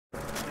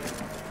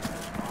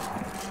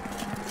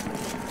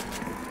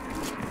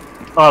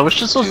Oh, I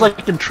wish this was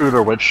like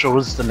Intruder, which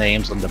shows the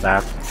names on the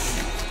back.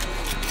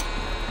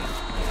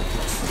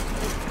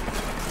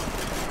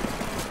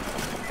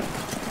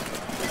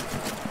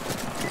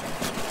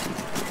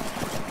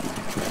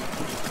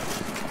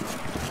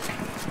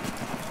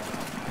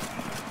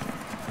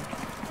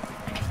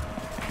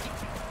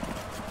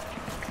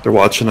 They're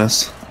watching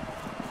us.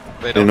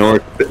 They know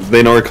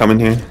we're coming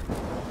here.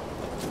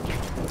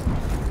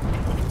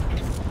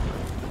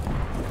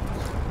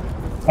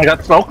 I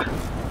got smoke.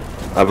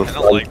 I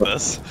don't like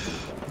this.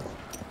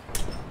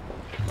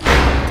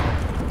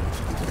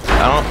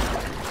 I don't.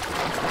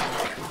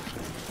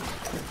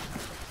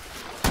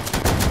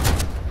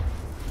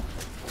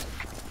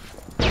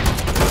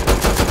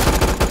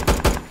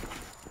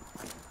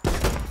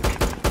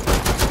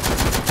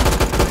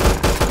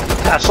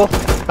 Castle.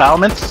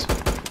 Battlements.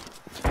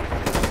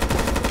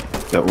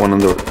 Got one in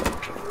the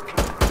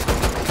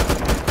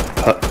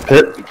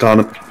pit. Got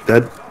him.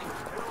 Dead.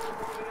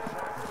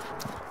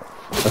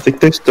 I think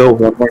there's still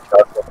one more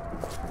castle.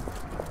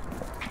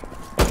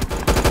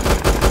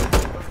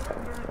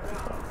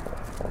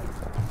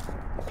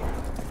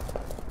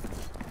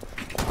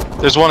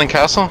 There's one in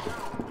castle?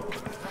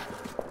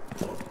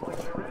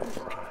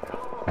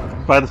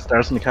 By the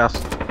stairs in the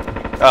castle.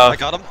 I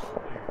got him.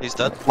 He's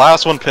dead.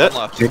 Last one pit.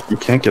 One left. You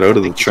can't get out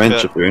of the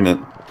trench if you're in it.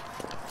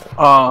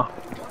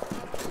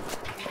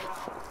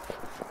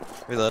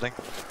 Reloading.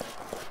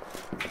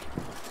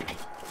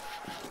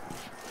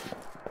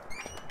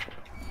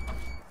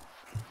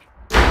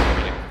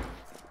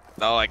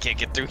 No, I can't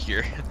get through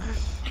here.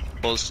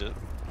 Bullshit.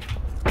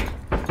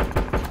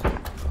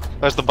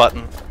 There's the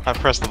button. I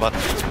pressed the button.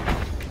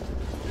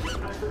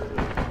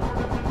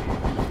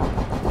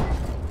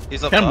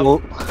 He's up Can't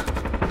top.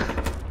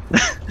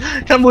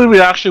 Can't believe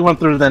we actually went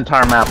through the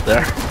entire map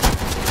there.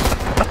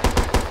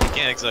 You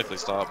can't exactly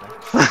stop me.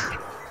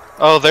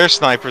 Oh, there's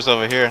snipers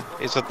over here.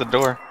 He's at the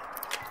door.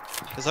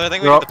 Is there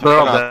anything we They're all, need to they're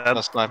put all on? dead.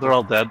 a sniper. They're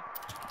all dead.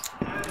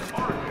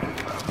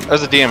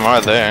 There's a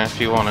DMR there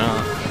if you want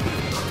to.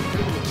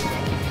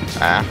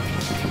 Ah.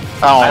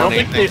 I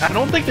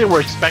don't think they were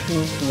expecting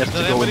us Did to go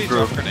anybody in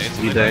drop group grenades?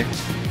 every day.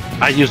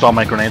 I used all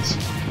my grenades.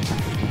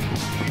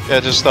 Yeah,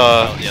 just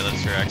Oh, yeah,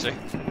 that's true, actually.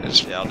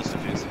 just Yeah, I'll just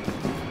defuse.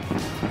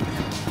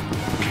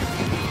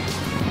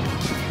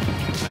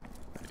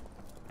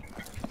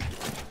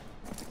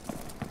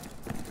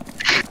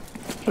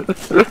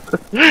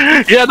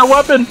 Yeah, the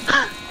weapon!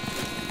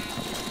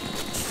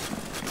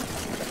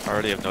 I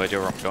already have no idea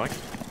where I'm going.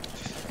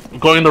 I'm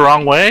going the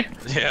wrong way?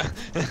 Yeah.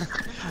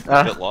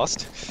 A bit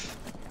lost.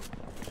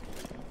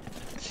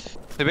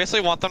 They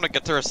basically want them to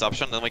get to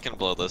reception, then we can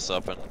blow this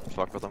up and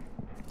fuck with them.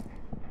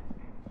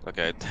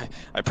 Okay,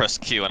 I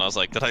pressed Q and I was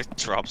like, did I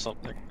drop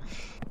something?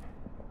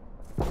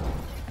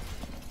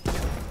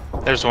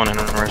 there's one in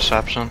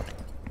reception.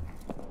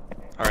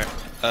 Alright,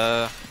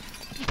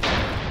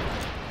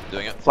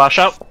 doing it. Flash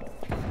out.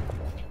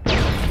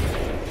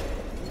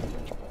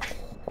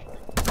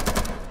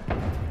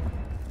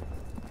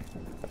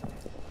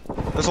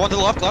 There's one to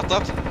the left.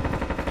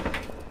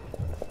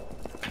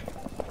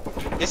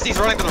 Yes, he's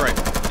running to the right.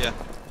 Yeah.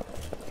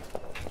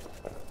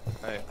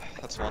 Alright,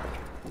 that's one.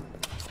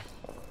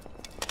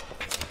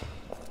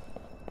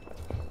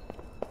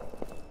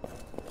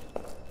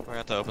 We're gonna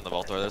have to open the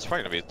vault door. There's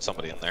probably gonna be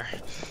somebody in there.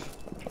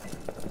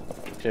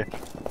 Okay.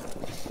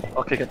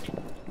 I'll kick it.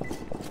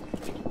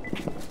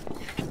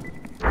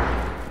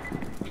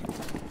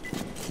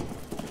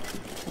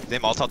 They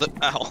Molotov'd it.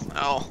 Ow,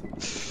 ow.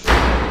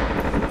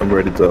 I'm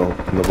ready to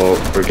open the vault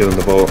or get in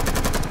the vault.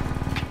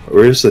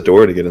 Where's the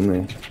door to get in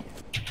there?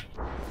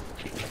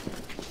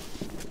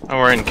 Oh,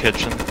 we're in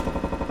kitchen.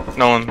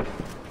 No one.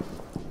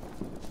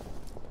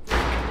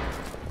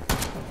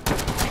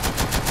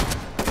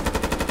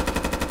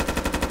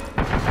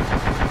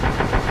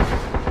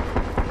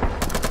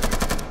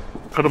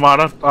 Put him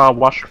on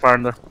watch your fire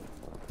in there.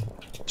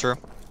 True.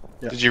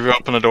 Yeah. Did you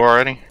open the door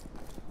already?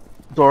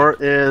 Door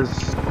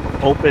is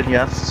open,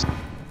 yes.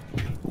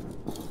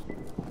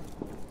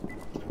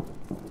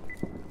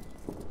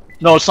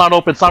 No, it's not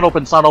open, it's not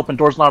open, it's not open,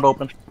 door's not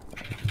open.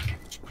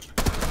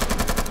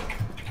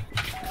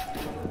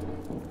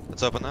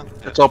 It's open now?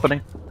 Yeah. It's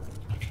opening.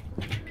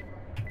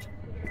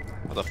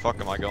 Where the fuck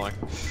am I going?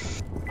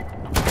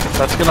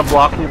 That's gonna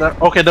block me there.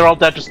 Okay, they're all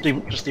dead, just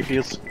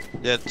defuse.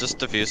 Yeah, just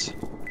defuse.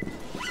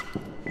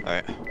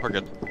 Alright, we're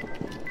good.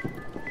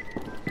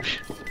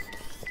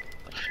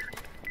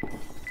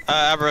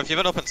 Abra, if you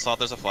have an open slot,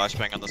 there's a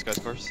flashbang on this guy's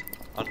corpse.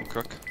 On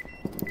Crook.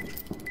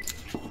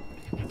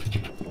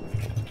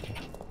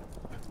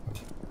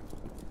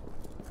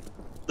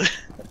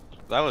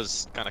 That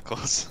was kinda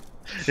close.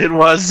 It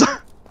was. I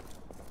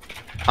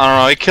don't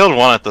know, I killed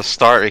one at the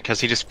start because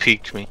he just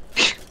peeked me.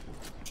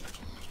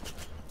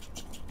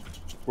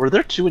 Were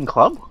there two in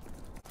club?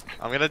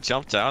 I'm gonna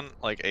jump down,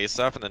 like,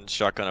 ASAP and then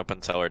shotgun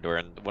open tower door,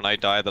 and when I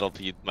die, that'll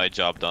be my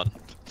job done.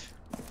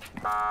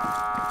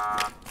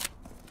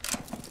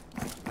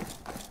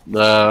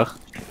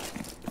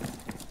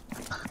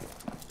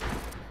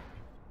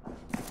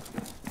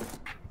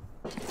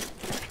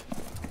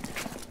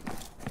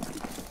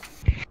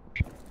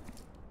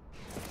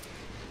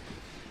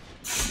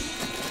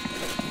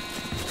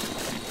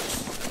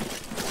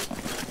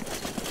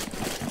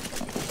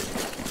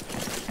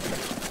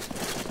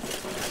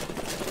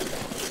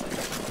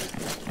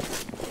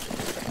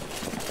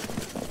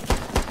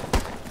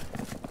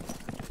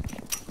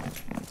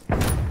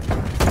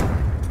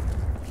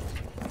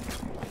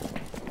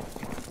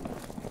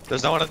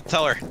 There's no one to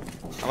tell her.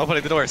 I'm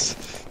opening the doors.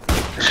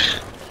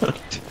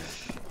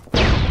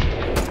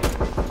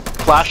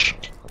 Flash.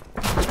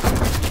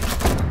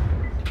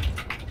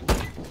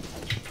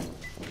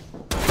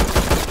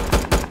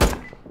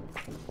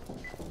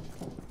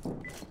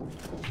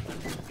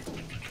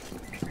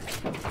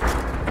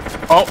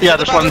 Oh yeah,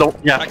 there's one. I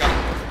Yeah. got him.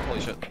 Holy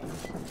shit.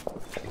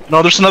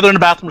 No, there's another in the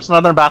bathroom. There's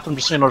another in the bathroom.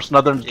 Just so you know, there's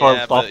another in the toilet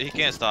Yeah, stall. but he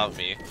can't stop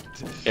me.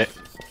 Yeah.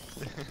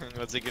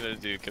 What's he gonna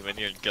do? Come in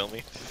here and kill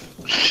me?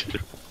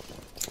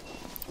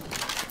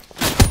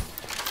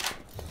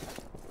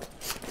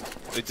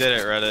 We did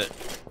it, Reddit.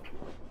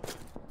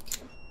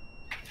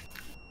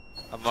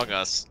 Among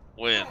Us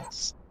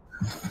wins.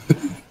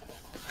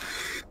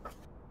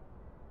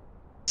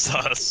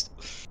 Sus.